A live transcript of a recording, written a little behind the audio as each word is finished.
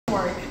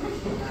work.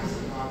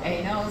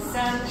 Ain't no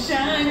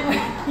sunshine when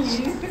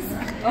he's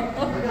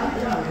gone.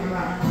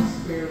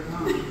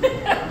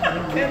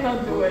 I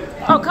cannot do it.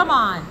 Oh, come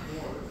on.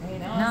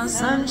 Ain't No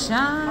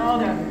sunshine.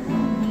 Hold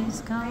on.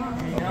 He's gone.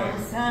 Ain't no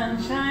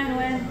sunshine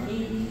when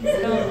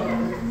he's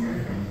gone.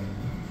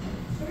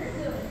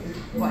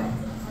 What?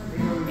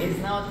 It's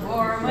not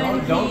warm when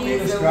he's Don't be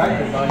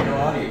distracted by your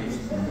audience.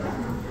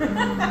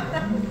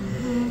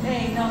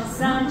 Ain't no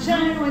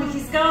sunshine when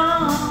he's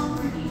gone,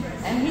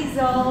 and he's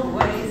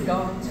always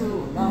gone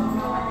too long.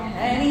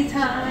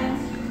 Anytime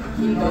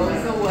he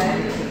goes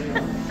away,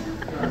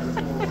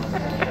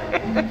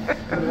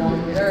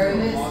 wonder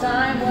this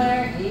time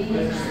where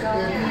he's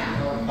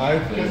gone. I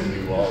think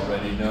you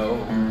already know.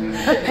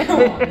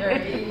 Wonder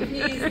if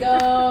he's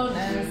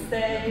gonna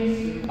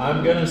stay.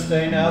 I'm gonna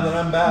stay now that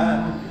I'm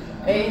back.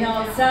 Ain't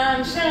no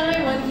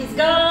sunshine when he's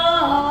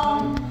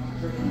gone,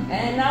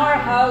 and our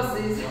house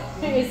is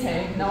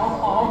ain't no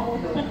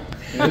home.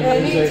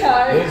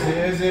 Anytime.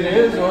 Is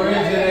it or is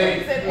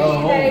it a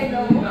home? Ain't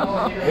no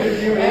home.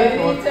 If you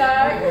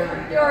Anytime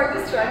you're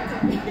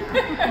distracting me.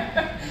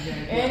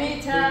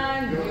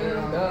 Anytime you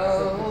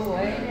go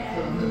away.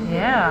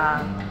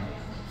 Yeah.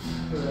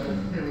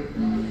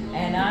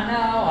 And I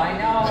know.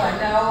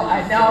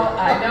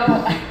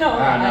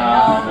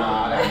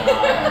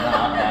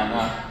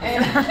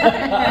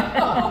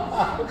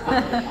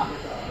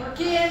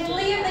 Can't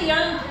leave the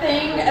young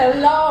thing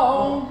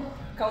alone,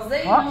 'cause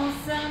they know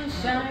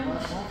sunshine.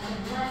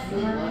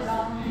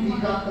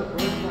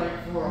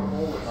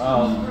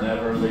 I'll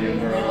never leave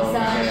her No alone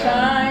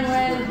sunshine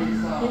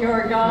when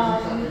you're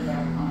gone.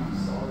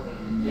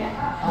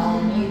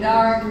 Only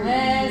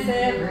darkness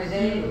every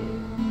day.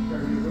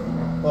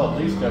 Well, at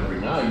least every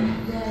night.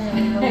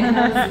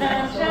 No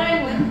sunshine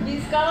when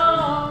he's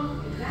gone.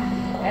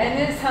 And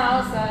this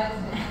house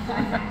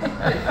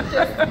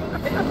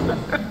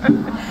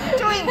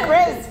Doing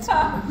great.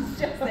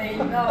 just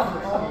ain't no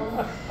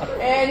home.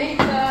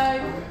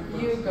 Anytime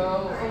you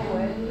go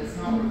away.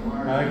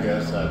 I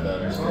guess I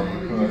better stay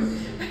put.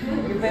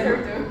 You better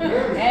do.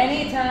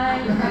 Anytime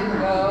you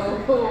go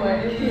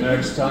away.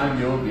 Next time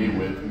you'll be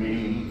with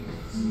me.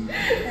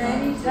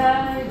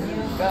 Anytime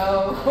you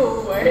go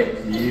away.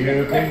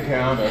 You can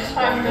count us I'm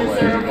flying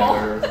away miserable.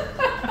 together.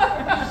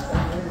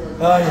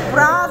 Oh, yeah.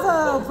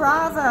 Bravo,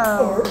 bravo.